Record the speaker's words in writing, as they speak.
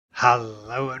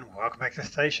Hello and welcome back to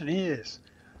Stationeers.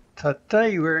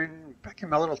 Today we're back in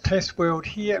my little test world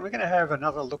here, and we're going to have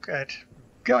another look at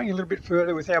going a little bit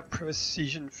further with our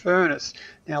precision furnace.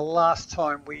 Now last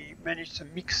time we managed to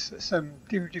mix some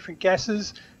different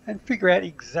gases and figure out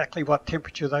exactly what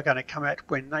temperature they're going to come at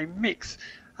when they mix,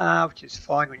 which is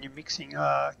fine when you're mixing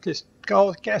just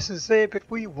gold gases there, but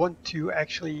we want to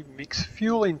actually mix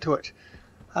fuel into it.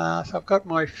 So I've got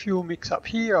my fuel mix up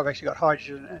here. I've actually got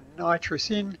hydrogen and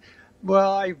nitrous in.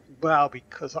 Well,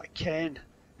 because I can.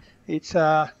 It's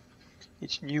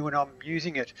new and I'm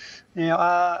using it.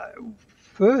 Now,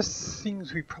 first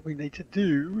things we probably need to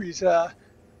do is, if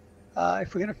we're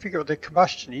going to figure out what the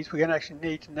combustion is, we're going to actually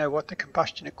need to know what the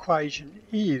combustion equation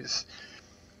is.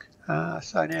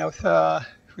 So now, if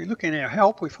we look in our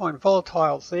help, we find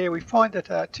volatiles there. We find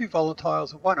that 2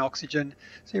 volatiles and 1 oxygen,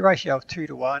 so a ratio of 2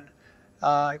 to 1.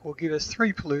 It will give us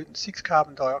 3 pollutants, 6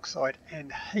 carbon dioxide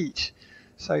and heat.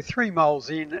 So 3 moles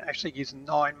in actually gives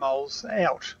 9 moles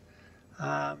out,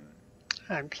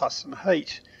 and plus some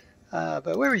heat.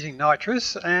 But we're using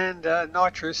nitrous, and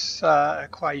nitrous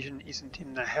equation isn't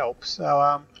in the help.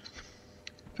 So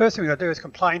first thing we've got to do is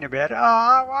complain about it.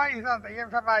 Oh, why isn't the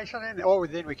information in there? Or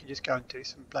then we can just go and do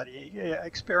some bloody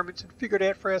experiments and figure it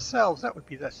out for ourselves. That would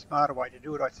be the smarter way to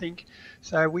do it, I think.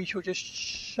 So we shall just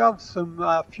shove some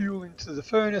fuel into the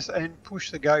furnace and push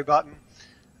the go button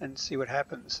and see what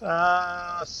happens.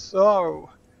 So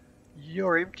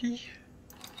you're empty.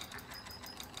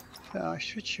 So I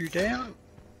switch you down.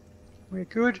 We're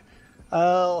good.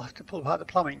 I'll have to pull apart the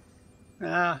plumbing.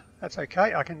 That's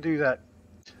okay, I can do that.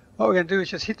 What we're going to do is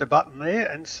just hit the button there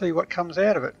and see what comes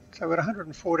out of it. So we've got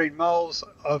 114 moles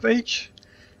of each.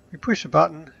 We push the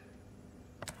button.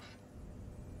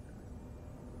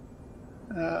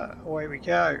 Away we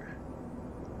go.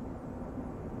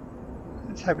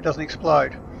 Let's hope it doesn't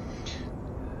explode.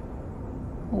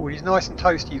 Oh, he's nice and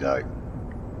toasty though.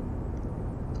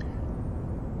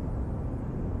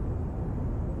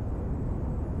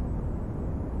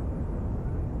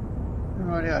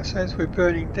 Rightio, so as we're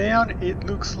burning down, it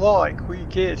looks like we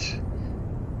get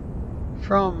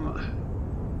from,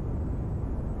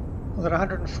 well, at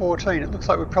 114, it looks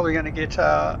like we're probably going to get,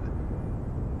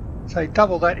 say,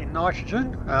 double that in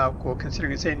nitrogen. Well,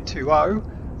 considering it's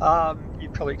N2O,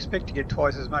 you'd probably expect to get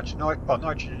twice as much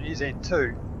nitrogen is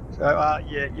N2. So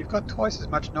yeah, you've got twice as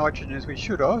much nitrogen as we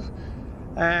should have,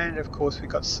 and of course we've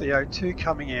got CO2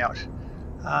 coming out,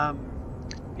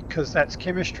 because that's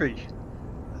chemistry.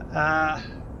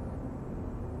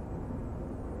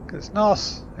 Because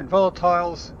NOS and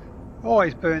volatiles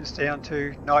always burns down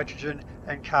to nitrogen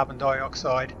and carbon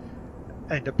dioxide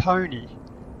and a pony.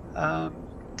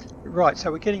 Right,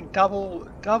 so we're getting double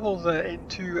the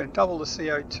N2 and double the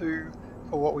CO2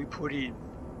 for what we put in.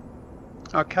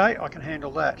 Okay, I can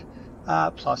handle that.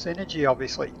 Plus energy,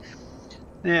 obviously.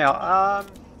 Now,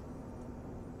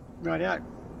 rightio,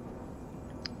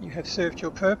 you have served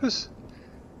your purpose.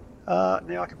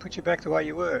 Now I can put you back the way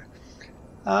you were.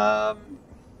 Right,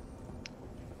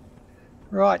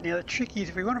 now the trick is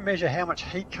if we want to measure how much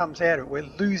heat comes out of it, we're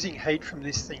losing heat from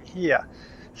this thing here.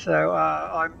 So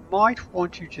I might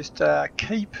want to just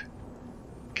keep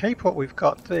what we've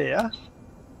got there,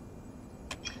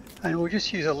 and we'll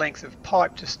just use a length of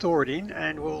pipe to store it in,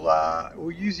 and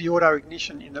we'll use the auto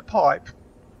ignition in the pipe,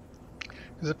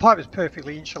 because the pipe is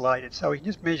perfectly insulated, so we can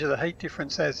just measure the heat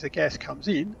difference as the gas comes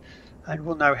in, and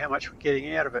we'll know how much we're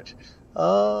getting out of it.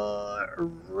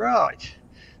 Right,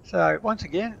 so once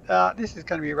again, this is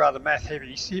going to be a rather math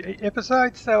heavy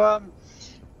episode, so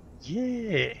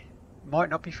yeah, might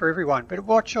not be for everyone, but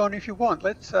watch on if you want.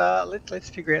 Let's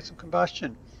figure out some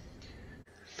combustion.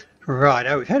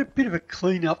 Right, we've had a bit of a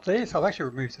clean up there, so I've actually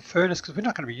removed the furnace because we're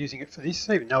not going to be using it for this,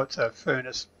 even though it's a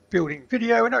furnace building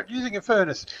video. We're not using a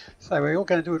furnace, so we're all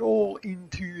going to do it all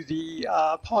into the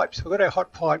pipes. We've got our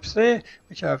hot pipes there,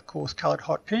 which are of course coloured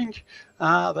hot pink. They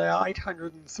are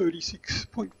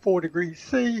 836.4 degrees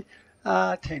C,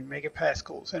 10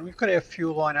 megapascals, and we've got our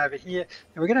fuel line over here.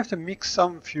 Now we're going to have to mix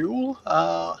some fuel.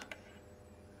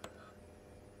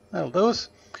 That'll do us.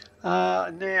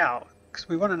 Now, because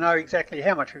we want to know exactly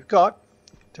how much we've got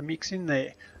to mix in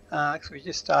there. Because we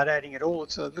just start adding it all,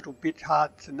 it's a little bit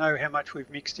hard to know how much we've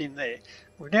mixed in there.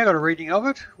 We've now got a reading of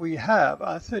it. We have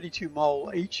 32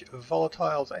 mole each of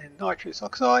volatiles and nitrous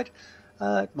oxide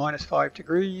at -5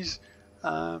 degrees.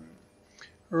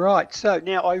 Right, so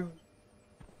now I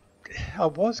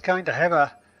was going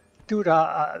to do it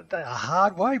a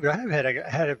hard way, but I have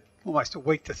had almost a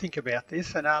week to think about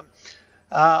this, and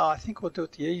I think we'll do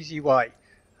it the easy way.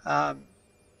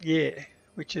 Yeah,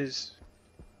 which is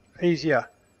easier.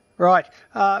 Right,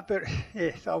 but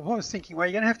yeah, so I was thinking, well,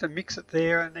 you're going to have to mix it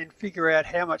there and then figure out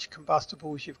how much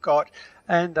combustibles you've got,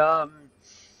 and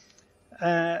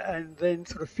then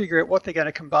sort of figure out what they're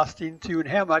going to combust into and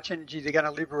how much energy they're going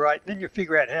to liberate. And then you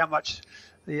figure out how much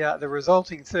the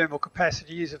resulting thermal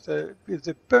capacity is of the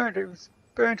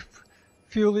burnt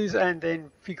fuel is, and then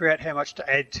figure out how much to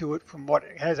add to it from what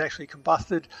has actually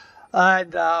combusted.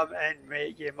 And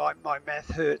yeah, my math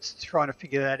hurts trying to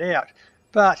figure that out.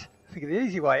 But I figure the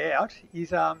easy way out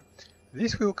is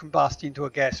this will combust into a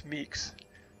gas mix,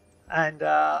 and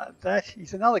that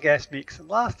is another gas mix. And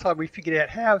last time we figured out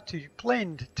how to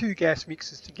blend two gas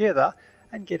mixes together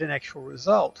and get an actual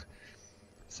result.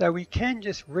 So we can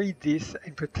just read this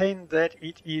and pretend that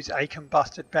it is a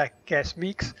combusted back gas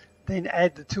mix, then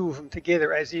add the two of them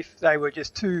together as if they were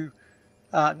just two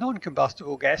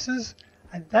non-combustible gases,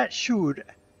 and that should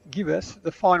give us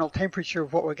the final temperature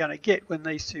of what we're going to get when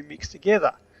these two mix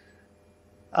together.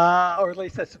 Or at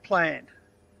least that's the plan.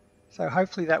 So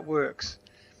hopefully that works.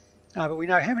 But we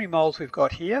know how many moles we've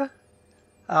got here.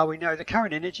 We know the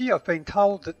current energy. I've been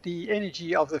told that the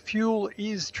energy of the fuel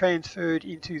is transferred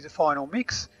into the final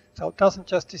mix, so it doesn't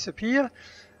just disappear.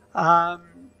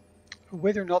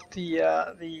 Whether or not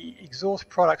the exhaust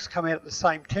products come out at the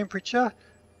same temperature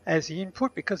as the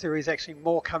input, because there is actually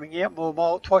more coming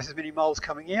out, twice as many moles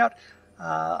coming out.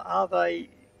 Are they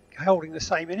holding the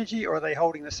same energy, or are they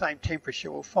holding the same temperature?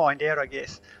 We'll find out, I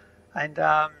guess. And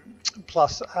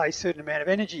plus a certain amount of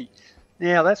energy.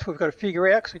 Now that's what we've got to figure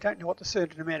out, because we don't know what the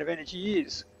certain amount of energy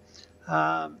is.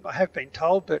 I have been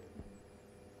told, but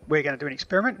we're going to do an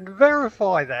experiment and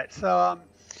verify that. So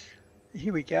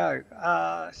here we go.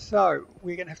 So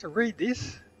we're going to have to read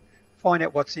this, find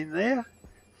out what's in there,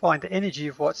 find the energy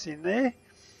of what's in there,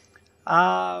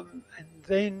 and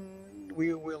then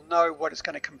we will know what it's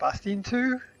going to combust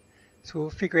into. So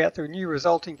we'll figure out the new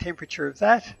resulting temperature of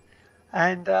that,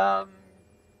 and add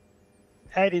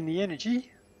in the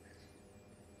energy,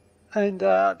 and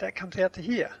that comes out to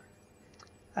here.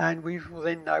 And we will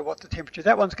then know what the temperature of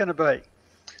that one's going to be.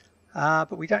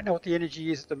 But we don't know what the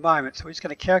energy is at the moment, so we're just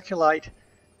going to calculate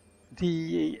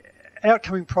the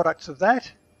outcoming products of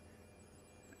that,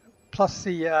 plus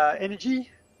the energy.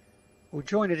 We'll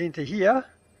join it into here,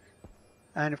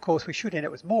 and of course we should end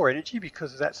up with more energy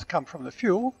because that's come from the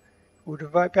fuel. We'll be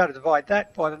able to divide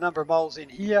that by the number of moles in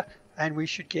here, and we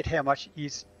should get how much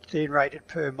is generated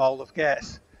per mole of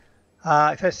gas.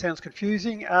 If that sounds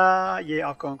confusing, yeah,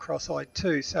 I've gone cross-eyed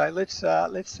too. So let's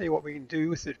see what we can do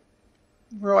with it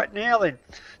right now then.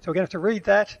 So we're going to have to read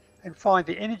that and find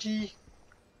the energy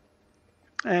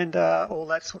and all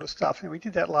that sort of stuff. And we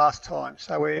did that last time.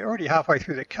 So we're already halfway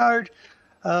through the code.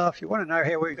 If you want to know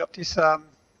how we got this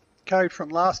code from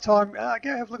last time,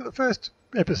 go have a look at the first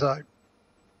episode.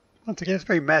 Once again, it's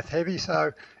very math heavy,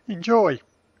 so enjoy.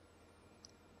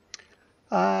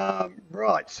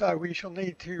 Right, so we shall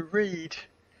need to read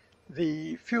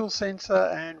the fuel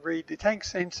sensor and read the tank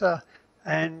sensor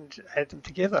and add them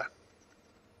together.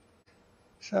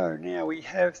 So now we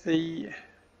have the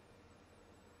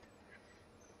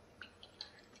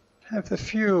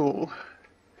fuel,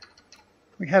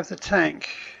 we have the tank.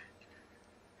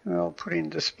 I'll put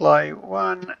in display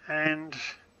 1 and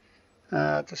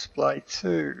display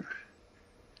 2.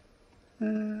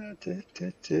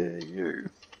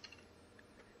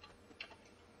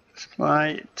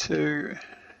 Display 2,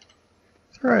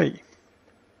 3.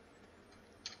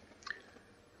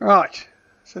 Right,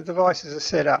 so the devices are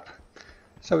set up.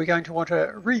 So we're going to want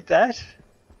to read that,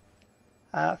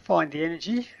 find the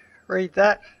energy, read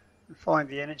that, and find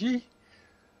the energy.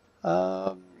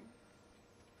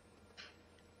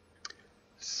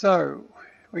 So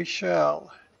we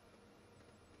shall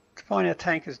define our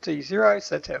tank as D0,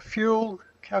 so that's our fuel,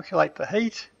 calculate the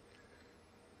heat.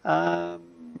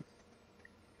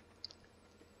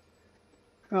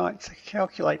 Right, so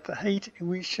calculate the heat, and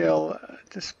we shall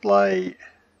display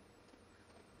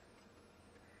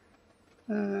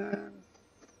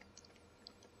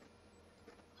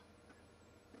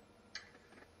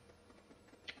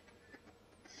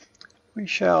we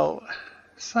shall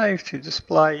save to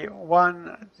display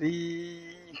 1 the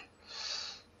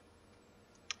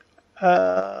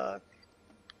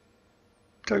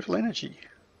total energy,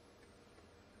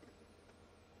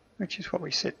 which is what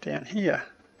we set down here,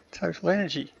 total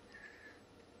energy.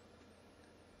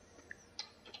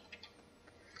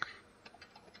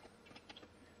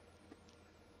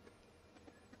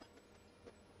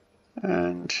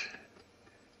 And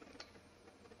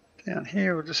down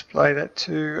here we'll display that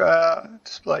to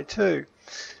display 2.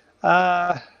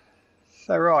 So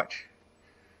right,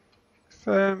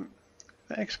 confirm,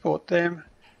 export them.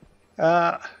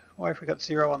 Why have we got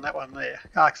 0 on that one there?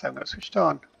 Ah, because I haven't got it switched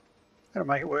on. That'll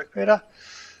make it work better.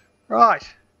 Right.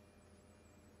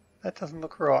 That doesn't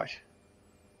look right.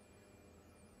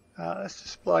 Let's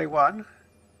display 1.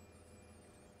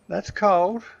 That's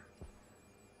cold.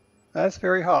 That's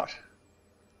very hot.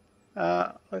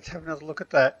 Let's have another look at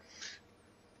that.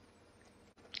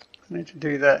 I need to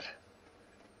do that.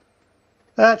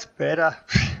 That's better.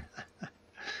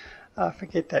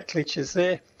 Forget that glitches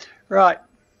there. Right.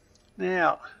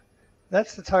 Now,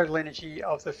 that's the total energy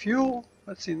of the fuel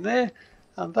that's in there,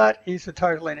 and that is the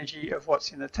total energy of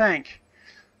what's in the tank.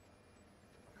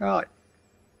 Right.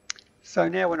 So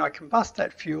now when I combust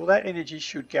that fuel, that energy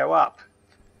should go up.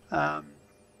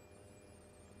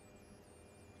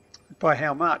 By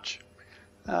how much?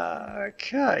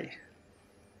 Okay.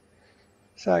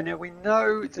 So now we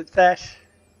know that that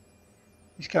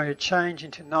is going to change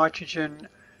into nitrogen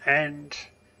and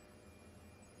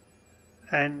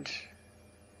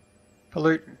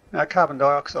pollutant, carbon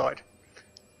dioxide.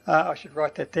 I should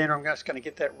write that down, or I'm just going to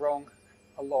get that wrong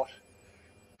a lot.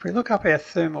 If we look up our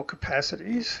thermal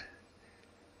capacities,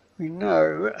 we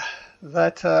know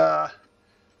that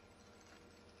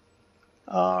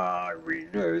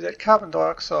carbon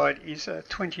dioxide is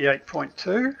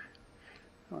 28.2.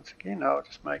 Once again, I'll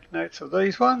just make notes of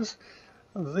these ones.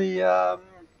 The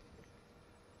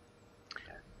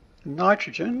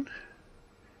nitrogen,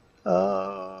 where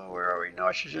are we?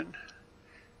 Nitrogen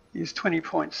is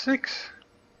 20.6.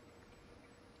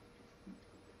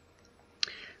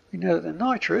 We know the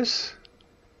nitrous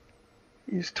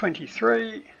is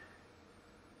 23,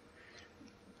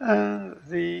 and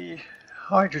the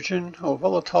hydrogen or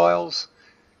volatiles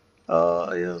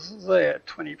is there,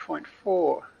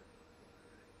 20.4.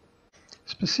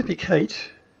 Specific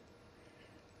heat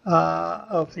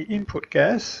of the input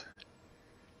gas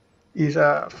is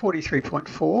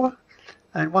 43.4,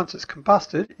 and once it's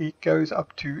combusted it goes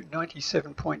up to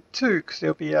 97.2 because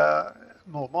there'll be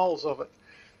more moles of it.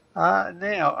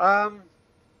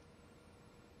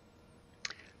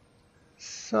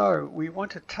 So we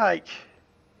want to take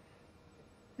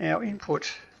our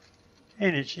input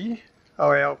energy,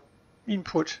 or our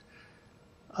input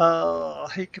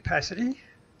heat capacity,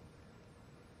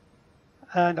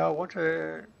 and I want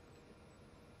to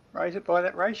raise it by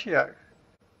that ratio.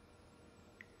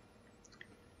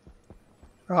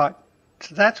 Right,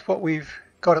 so that's what we've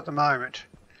got at the moment.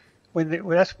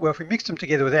 If we mix them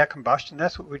together without combustion,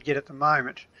 that's what we'd get at the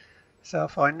moment. So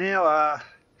if I now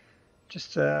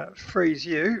just freeze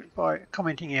you by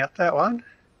commenting out that one,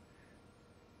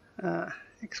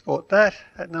 export that,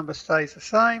 that number stays the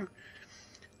same.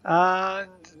 And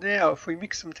now if we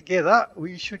mix them together,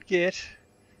 we should get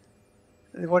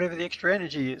whatever the extra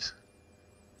energy is.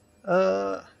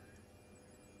 Right,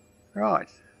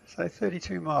 so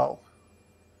 32 mole.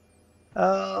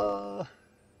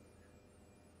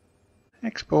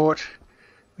 Export,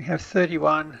 we have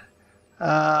 31,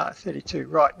 32,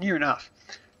 right, near enough.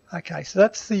 Okay, so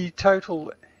that's the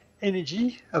total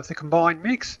energy of the combined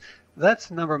mix. That's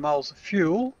the number of moles of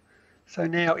fuel. So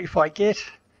now if I get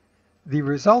the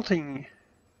resulting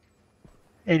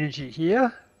energy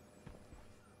here,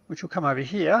 which will come over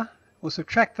here, we'll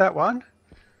subtract that one,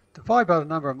 divide by the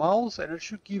number of moles, and it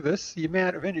should give us the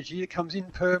amount of energy that comes in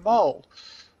per mole.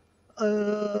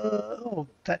 Oh,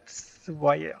 that's the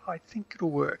way I think it'll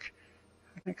work.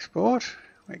 Export,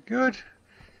 we're good.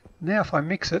 Now if I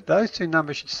mix it, those two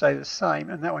numbers should stay the same,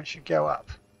 and that one should go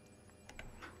up.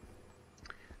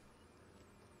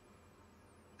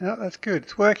 No, that's good,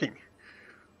 it's working.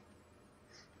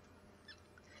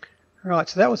 Right,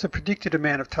 so that was the predicted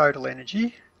amount of total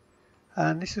energy,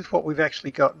 and this is what we've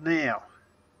actually got now.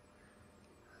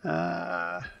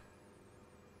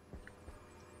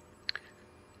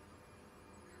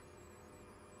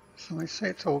 So we see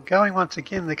it's all going. Once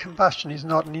again, the combustion is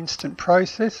not an instant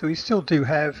process, so we still do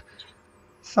have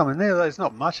some in there. There's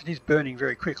not much, it is burning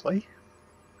very quickly.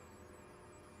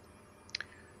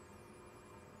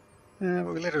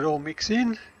 We'll let it all mix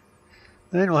in,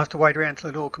 then we'll have to wait around till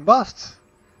it all combusts.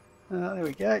 There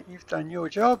we go, you've done your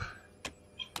job.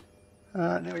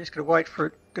 Now we're just going to wait for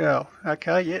it. Oh,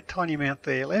 okay, yeah, tiny amount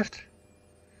there left.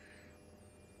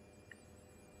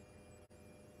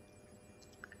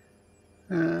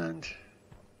 And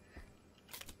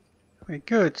we're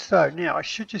good. So now I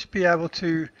should just be able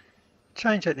to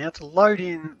change that now to load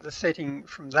in the setting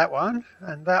from that one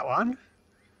and that one.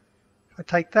 If I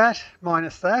take that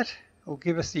minus that, it will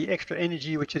give us the extra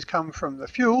energy which has come from the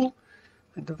fuel,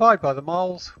 and divide by the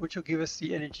moles, which will give us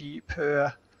the energy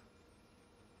per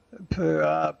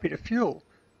bit of fuel.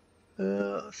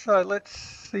 So let's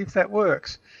see if that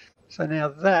works. So now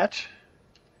that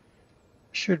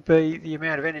should be the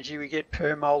amount of energy we get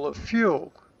per mole of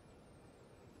fuel.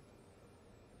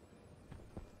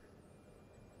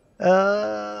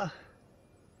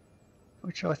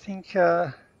 Which I think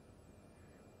that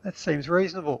seems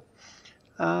reasonable.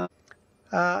 So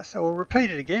we'll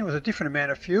repeat it again with a different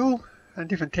amount of fuel and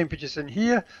different temperatures in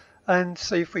here and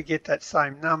see if we get that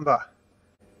same number.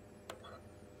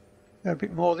 Got a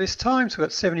bit more this time, so we've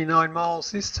got 79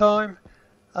 moles this time.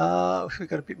 We've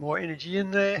got a bit more energy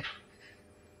in there.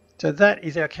 So that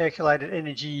is our calculated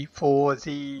energy for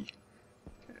the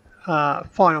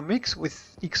final mix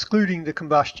with excluding the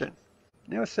combustion.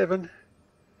 Now 7.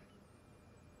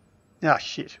 Ah,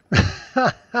 shit.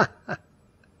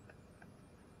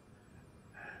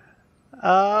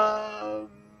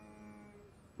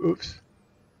 Oops.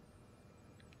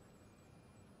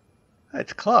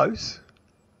 That's close.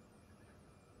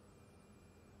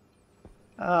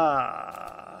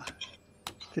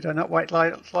 Did I not wait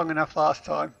long enough last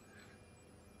time?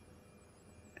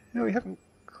 No, we haven't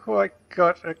quite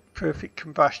got a perfect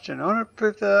combustion on it,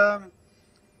 but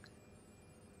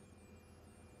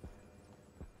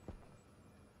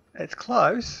it's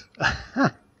close.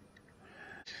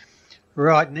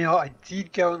 Right, now I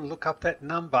did go and look up that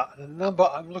number. The number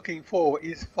I'm looking for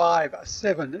is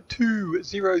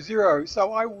 57200,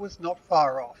 so I was not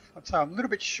far off. I'd say I'm a little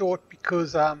bit short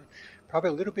because probably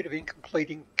a little bit of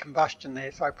incomplete combustion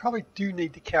there, so I probably do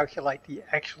need to calculate the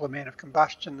actual amount of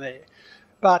combustion there.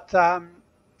 But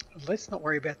let's not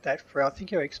worry about that for I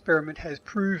think our experiment has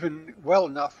proven well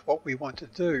enough what we want to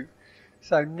do.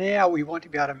 So now we want to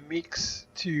be able to mix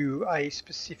to a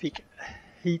specific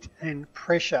heat and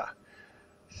pressure.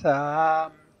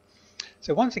 So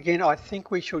once again, I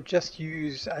think we should just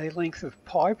use a length of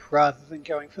pipe rather than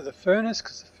going for the furnace,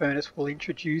 because the furnace will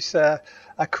introduce a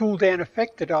cool down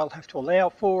effect that I'll have to allow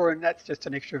for, and that's just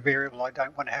an extra variable I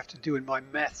don't want to have to do in my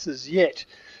maths as yet.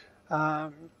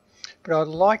 But I'd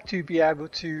like to be able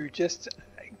to just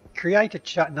create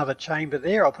another chamber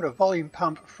there. I'll put a volume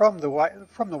pump from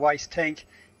the waste tank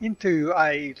into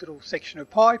a little section of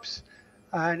pipes,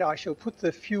 and I shall put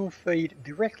the fuel feed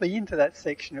directly into that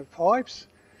section of pipes,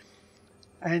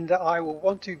 and I will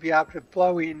want to be able to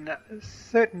blow in a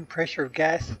certain pressure of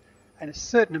gas and a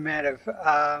certain amount of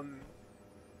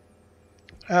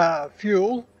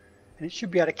fuel, and it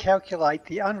should be able to calculate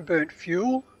the unburnt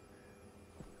fuel,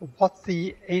 what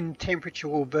the end temperature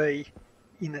will be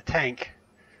in the tank.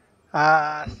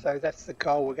 So that's the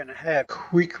goal we're going to have.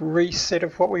 Quick reset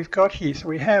of what we've got here. So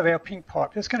we have our pink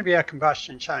pipe. That's going to be our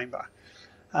combustion chamber.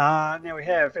 Now we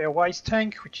have our waste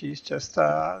tank, which is just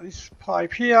this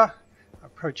pipe here. I'll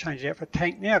probably change it out for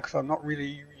tank now because I'm not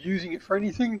really using it for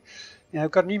anything. Now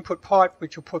I've got an input pipe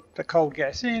which will put the cold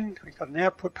gas in. We've got an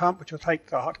output pump which will take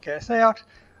the hot gas out,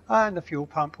 and the fuel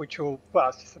pump which will, well,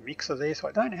 it's just a mixer there, so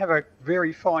I don't have a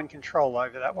very fine control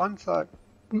over that one, so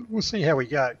we'll see how we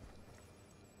go.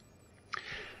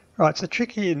 Right, so the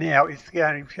trick here now is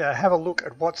going to have a look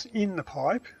at what's in the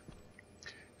pipe,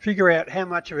 figure out how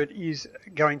much of it is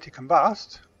going to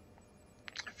combust,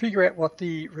 figure out what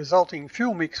the resulting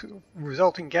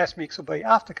gas mix will be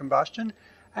after combustion,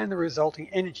 and the resulting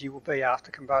energy will be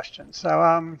after combustion.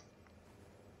 So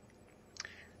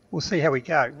we'll see how we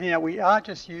go. Now we are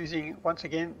just using, once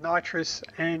again, nitrous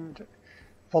and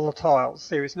volatiles.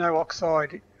 There is no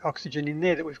oxygen in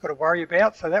there that we've got to worry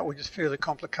about, so that will just further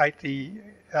complicate the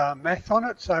math on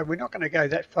it, so we're not going to go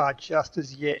that far just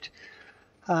as yet.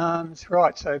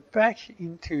 Right, so back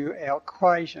into our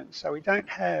equation. So we don't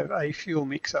have a fuel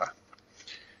mixer.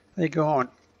 They're gone.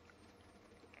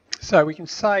 So we can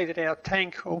say that our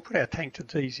tank, we'll put our tank to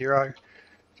D0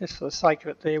 just for the sake of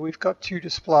it there. We've got two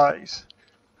displays.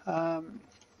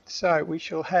 So we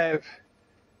shall have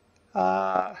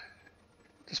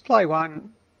display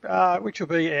 1, which will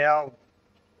be our,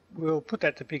 we'll put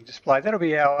that to big display. That'll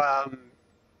be our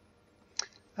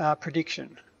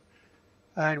prediction.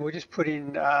 And we'll just put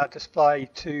in display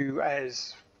 2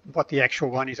 as what the actual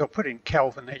one is. I'll put in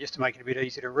Kelvin there just to make it a bit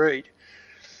easier to read.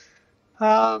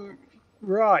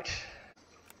 Right.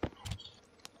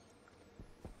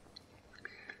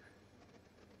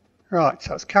 Right,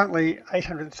 so it's currently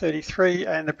 833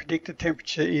 and the predicted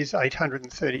temperature is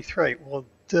 833. Well,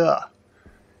 duh.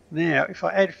 Now, if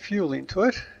I add fuel into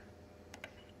it,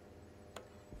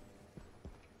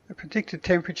 the predicted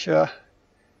temperature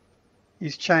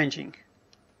is changing.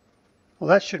 Well,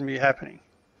 that shouldn't be happening.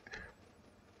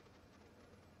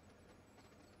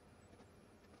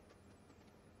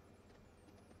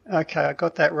 Okay, I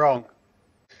got that wrong.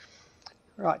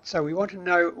 Right, so we want to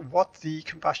know what the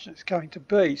combustion is going to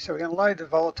be. So we're going to load the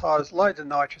volatiles, load the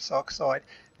nitrous oxide.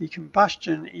 The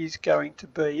combustion is going to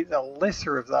be the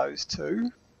lesser of those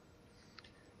two.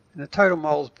 and the total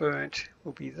moles burnt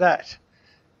will be that.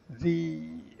 The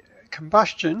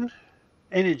combustion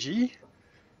energy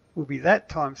will be that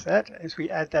times that as we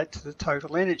add that to the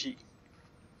total energy.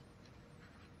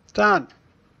 Done.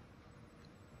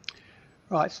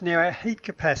 Right, so now our heat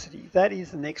capacity, that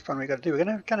is the next one we've got to do. We're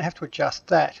going to have to adjust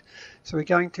that. So we're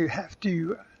going to have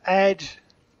to add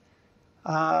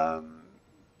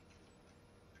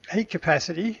heat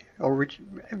capacity, or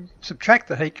subtract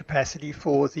the heat capacity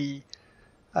for the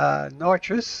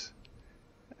nitrous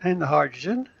and the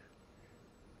hydrogen,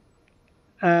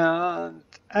 and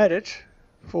add it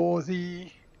for the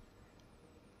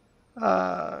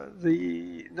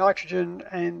nitrogen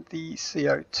and the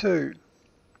CO2.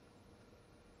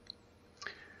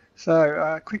 So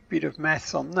a quick bit of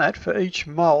maths on that. For each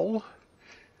mole,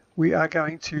 we are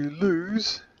going to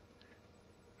lose,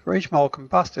 for each mole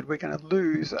combusted, we're going to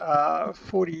lose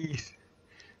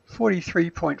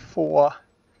 43.4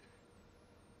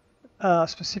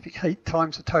 specific heat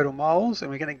times the total moles, and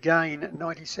we're going to gain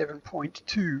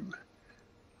 97.2.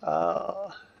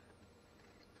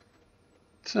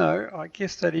 So I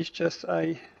guess that is just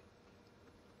a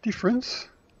difference.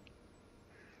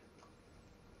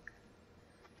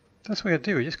 That's what we got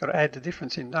to do. We just got to add the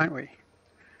difference in, don't we?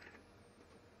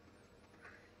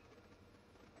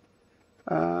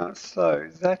 So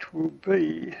that will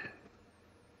be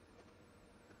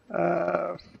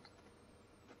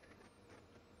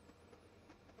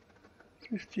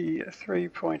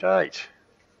 53.8.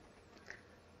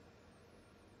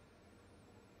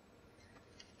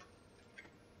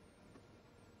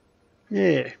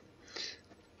 Yeah.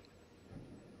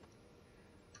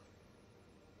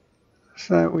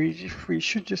 So we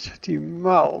should just have to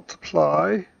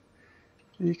multiply,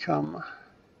 become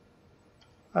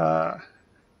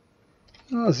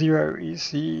 0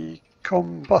 is the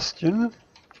combustion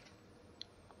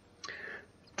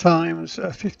times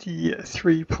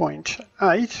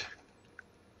 53.8,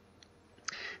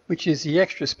 which is the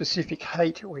extra specific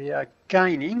heat we are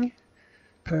gaining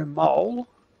per mole,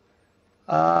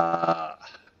 and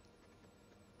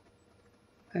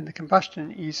the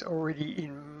combustion is already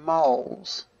in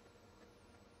moles.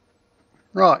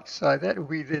 Right, so that will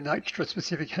be the extra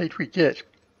specific heat we get.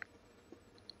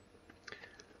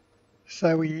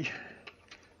 So we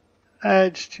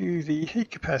add to the heat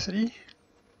capacity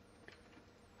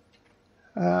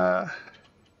 0.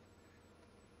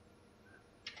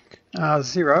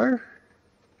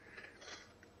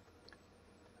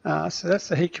 So that's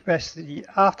the heat capacity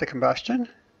after combustion.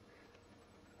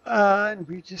 And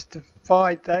we just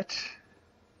divide that,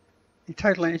 the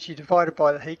total energy divided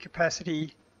by the heat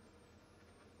capacity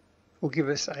will give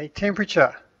us a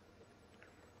temperature.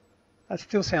 That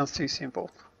still sounds too simple.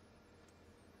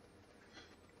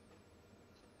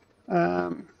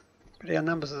 But our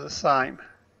numbers are the same.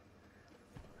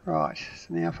 Right,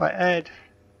 so now if I add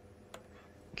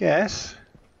gas,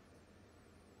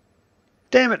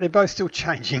 damn it, they're both still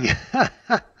changing.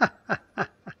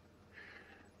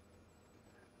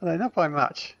 Although not by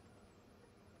much.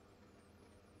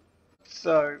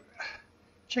 So,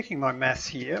 checking my maths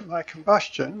here, my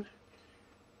combustion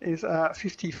is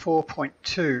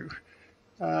 54.2.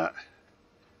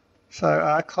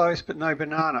 So close but no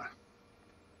banana.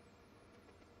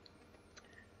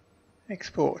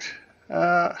 Export.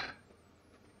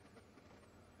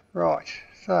 Right,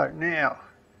 so now,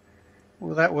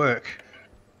 will that work?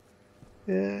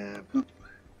 Boop.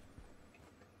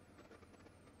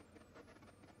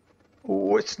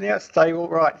 Oh, it's now stable.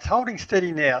 Right, it's holding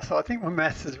steady now, so I think my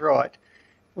maths is right.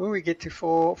 When we get to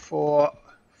 4, 4,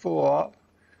 4,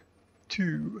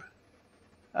 2,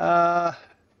 4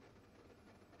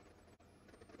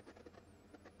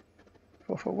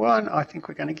 for 1, I think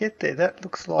we're going to get there. That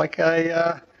looks like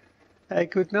a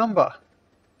good number.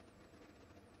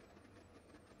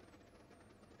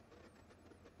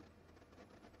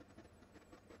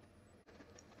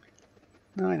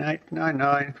 Nine eight nine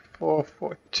nine 4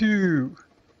 4 2.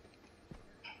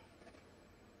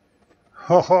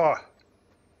 Ho ho!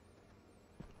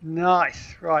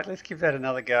 Nice. Right, let's give that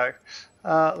another go.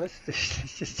 Let's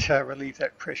just relieve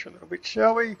that pressure a little bit,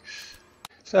 shall we?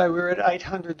 So we're at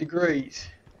 800 degrees.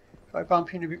 If I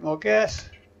bump in a bit more gas.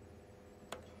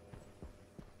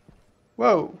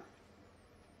 Whoa!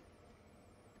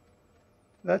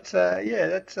 That's yeah,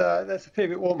 that's a fair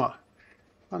bit warmer.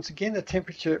 Once again, the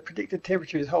predicted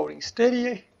temperature is holding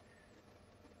steady.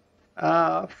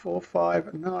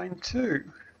 4592.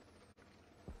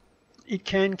 It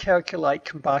can calculate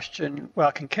combustion. Well,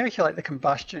 it can calculate the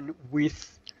combustion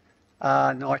with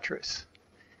nitrous.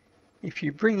 If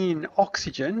you bring in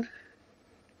oxygen,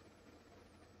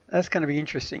 that's going to be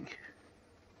interesting.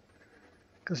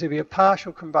 because there'll be a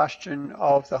partial combustion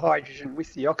of the hydrogen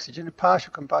with the oxygen, a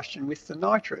partial combustion with the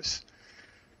nitrous.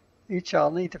 Each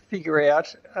I'll need to figure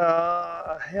out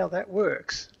how that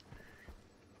works.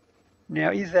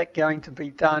 Now, is that going to be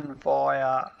done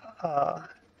via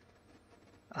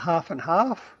half and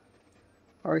half,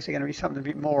 or is there going to be something a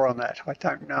bit more on that? I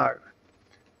don't know.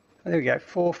 There we go,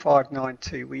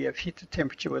 4592. We have hit the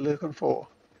temperature we're looking for.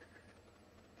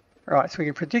 Right, so we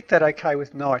can predict that okay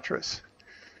with nitrous.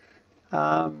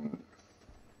 With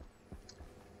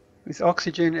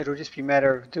oxygen, it'll just be a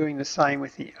matter of doing the same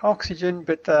with the oxygen,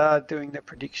 but doing the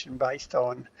prediction based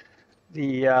on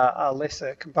the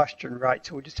lesser combustion rate.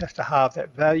 So we'll just have to halve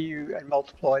that value and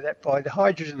multiply that by the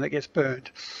hydrogen that gets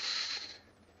burned.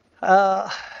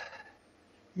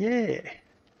 Yeah.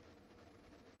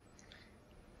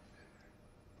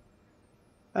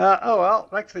 Oh well,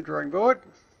 back to the drawing board.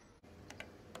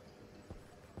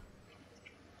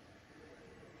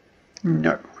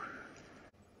 No.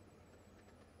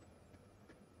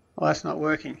 Well, that's not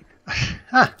working.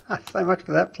 So much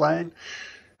for that plan.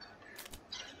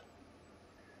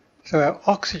 So our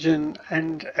oxygen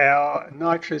and our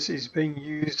nitrous is being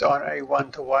used on a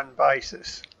one-to-one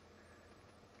basis.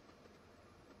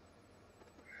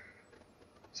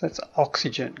 So that's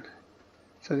oxygen.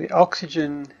 So the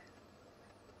oxygen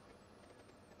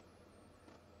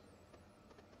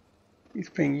is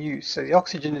being used. So the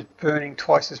oxygen is burning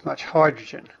twice as much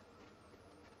hydrogen.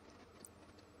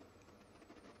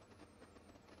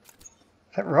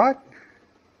 Is that right?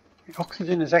 The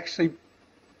oxygen is actually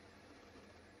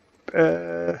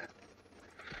that's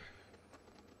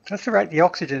the rate the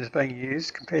oxygen is being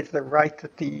used compared to the rate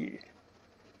that the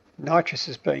nitrous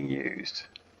is being used.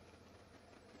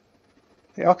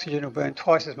 The oxygen will burn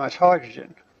twice as much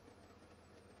hydrogen.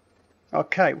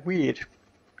 Okay, weird.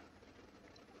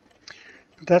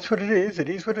 But that's what it is. It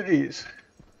is what it is.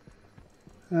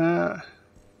 So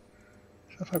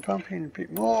if I bump in a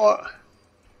bit more,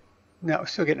 no, we're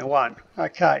still getting a 1.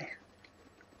 Okay.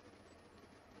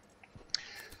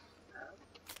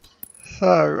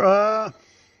 So,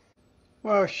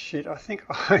 well, shit, I think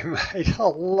I made a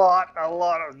lot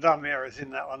of dumb errors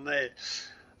in that one there.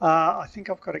 I think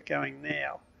I've got it going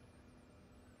now.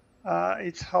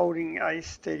 It's holding a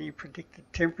steady predicted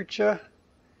temperature.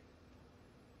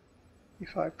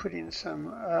 If I put in some,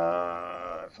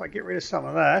 if I get rid of some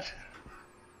of that,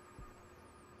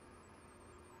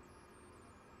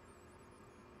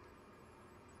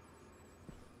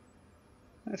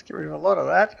 let's get rid of a lot of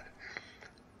that.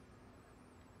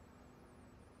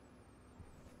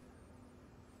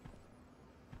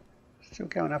 Still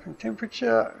going up in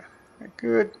temperature.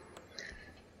 Good.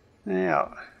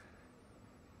 Now,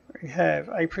 we have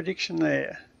a prediction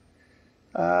there.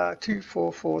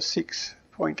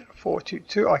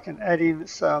 2446.422. I can add in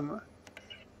some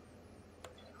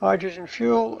hydrogen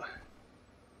fuel.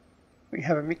 We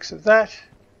have a mix of that.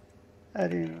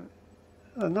 Add in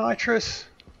the nitrous.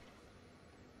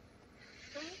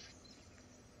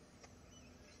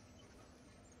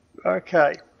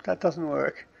 Okay, that doesn't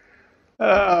work.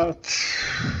 Time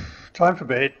for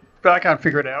bed, but I can't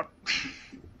figure it out.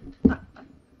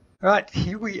 Right,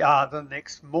 here we are the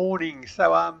next morning.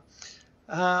 So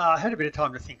I had a bit of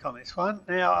time to think on this one.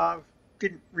 Now I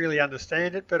didn't really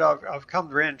understand it, but I've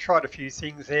come around and tried a few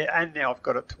things there, and now I've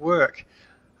got it to work.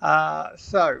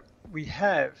 So we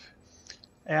have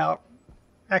our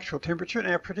actual temperature and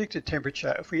our predicted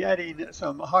temperature. If we add in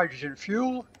some hydrogen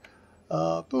fuel,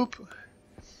 boop,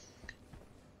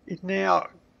 it now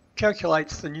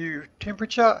calculates the new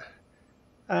temperature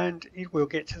and it will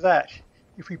get to that.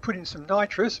 If we put in some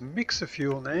nitrous, mix of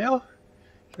fuel now, so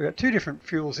we've got two different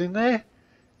fuels in there,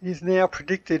 it is now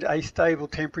predicted a stable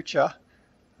temperature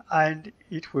and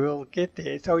it will get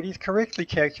there. So it is correctly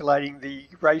calculating the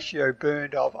ratio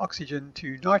burned of oxygen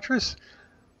to nitrous,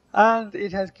 and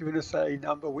it has given us a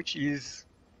number which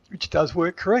does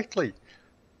work correctly.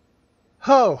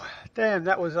 Oh, damn,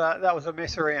 that was a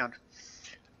mess around.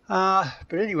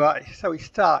 But anyway, so we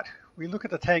start. We look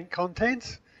at the tank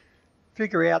contents,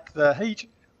 figure out the heat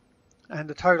and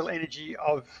the total energy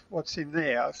of what's in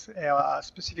there, our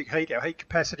specific heat, our heat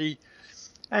capacity,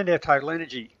 and our total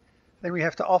energy. Then we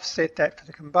have to offset that for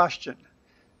the combustion.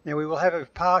 Now we will have a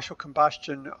partial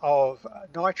combustion of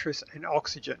nitrous and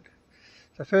oxygen.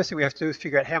 So first thing we have to do is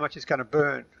figure out how much it's going to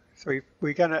burn. So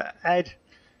we're going to add,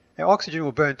 our oxygen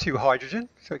will burn 2 hydrogen,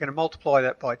 so we're going to multiply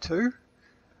that by 2.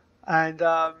 And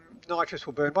nitrous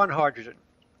will burn 1 hydrogen.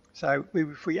 So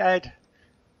if we add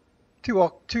two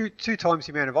times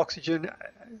the amount of oxygen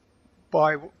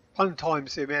by 1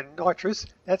 times the amount of nitrous,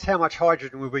 that's how much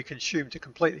hydrogen will be consumed to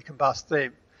completely combust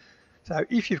them. So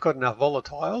if you've got enough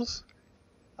volatiles,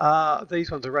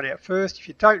 These ones will run out first. If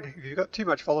you've got too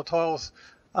much volatiles,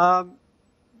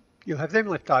 you'll have them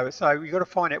left over. So you've got to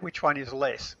find out which one is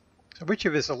less. So which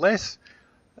of us are less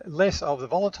of the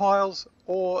volatiles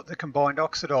or the combined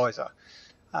oxidizer,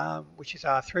 which is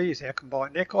R3, is our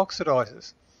combined neck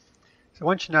oxidizers. So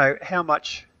once you know how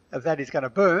much of that is going to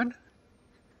burn,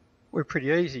 we're pretty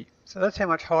easy. So that's how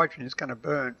much hydrogen is going to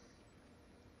burn.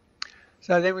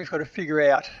 So then we've got to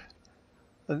figure out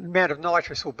the amount of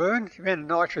nitrous will burn. The amount of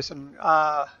nitrous and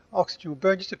oxygen will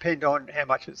burn just depend on how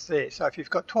much it's there. So if you've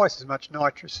got twice as much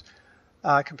nitrous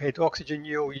compared to oxygen,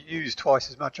 you'll use twice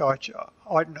as much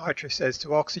nitrous as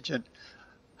to oxygen.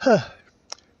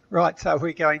 Right, so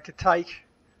we're going to take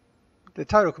the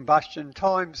total combustion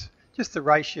times just the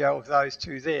ratio of those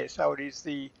two there. So it is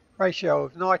the ratio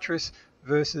of nitrous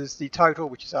versus the total,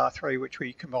 which is R3, which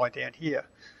we combine down here.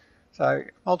 So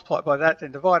multiply it by that,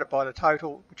 then divide it by the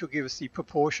total, which will give us the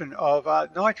proportion of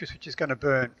nitrous which is going to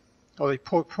burn, or the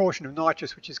proportion of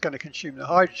nitrous which is going to consume the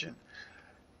hydrogen.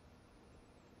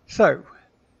 So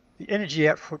the energy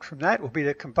output from that will be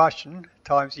the combustion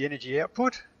times the energy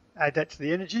output. Add that to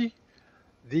the energy.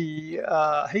 The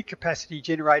heat capacity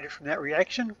generated from that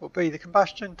reaction will be the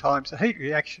combustion times the heat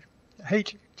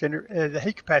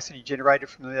capacity generated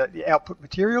from the output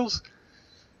materials.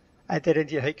 Add that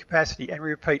into your heat capacity and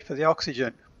repeat for the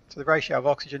oxygen. So the ratio of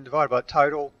oxygen divided by the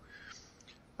total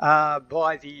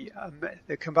by the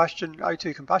combustion,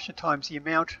 O2 combustion, times the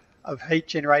amount of heat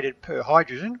generated per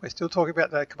hydrogen. We're still talking about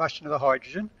the combustion of the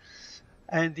hydrogen.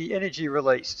 And the energy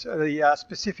released, the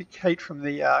specific heat from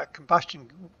the combustion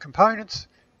components,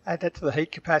 add that to the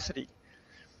heat capacity.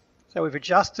 So we've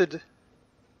adjusted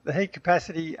the heat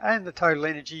capacity and the total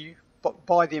energy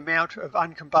by the amount of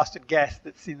uncombusted gas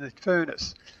that's in the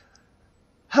furnace.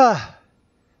 So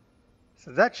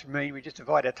that should mean we just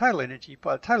divide our total energy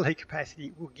by the total heat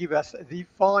capacity, will give us the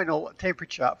final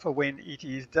temperature for when it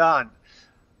is done.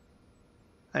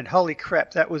 And holy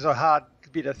crap, that was a hard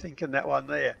bit of thinking, that one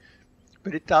there.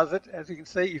 But it does it, as you can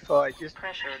see, if I just...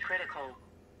 Pressure critical.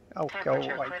 Oh, go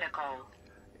away. Critical.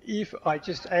 If I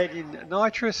just add in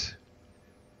nitrous,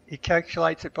 it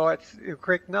calculates it by its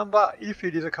correct number. If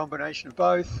it is a combination of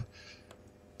both,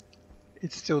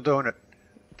 it's still doing it.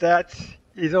 That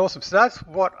is awesome. So that's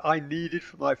what I needed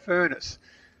for my furnace.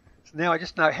 So now I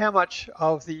just know how much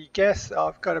of the gas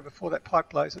I've got it before that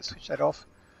pipe blows. Let's switch that off.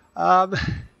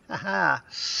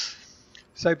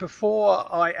 So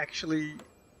before I actually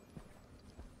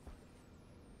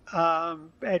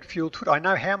add fuel to it, I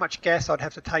know how much gas I'd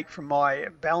have to take from my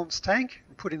balance tank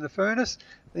and put in the furnace.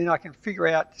 Then I can figure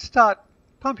out, start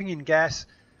pumping in gas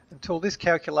until this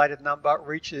calculated number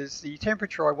reaches the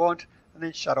temperature I want, and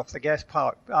then shut off the gas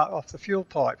pipe, off the fuel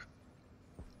pipe.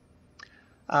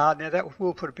 Now that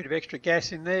will put a bit of extra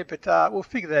gas in there, but we'll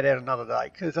figure that out another day,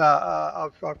 because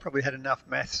I've probably had enough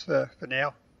maths for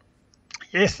now.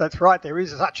 Yes, that's right, there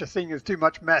is such a thing as too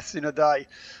much maths in a day.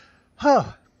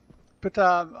 But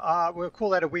we'll call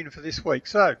that a win for this week.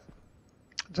 So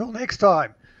until next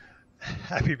time,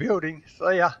 happy building.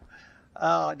 See ya.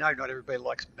 No, not everybody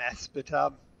likes maths, but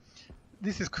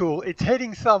this is cool. It's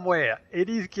heading somewhere. It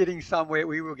is getting somewhere.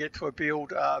 We will get to a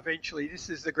build eventually. This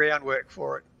is the groundwork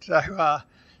for it. So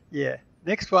yeah,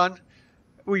 next one,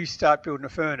 we start building a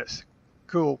furnace.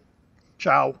 Cool.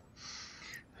 Ciao.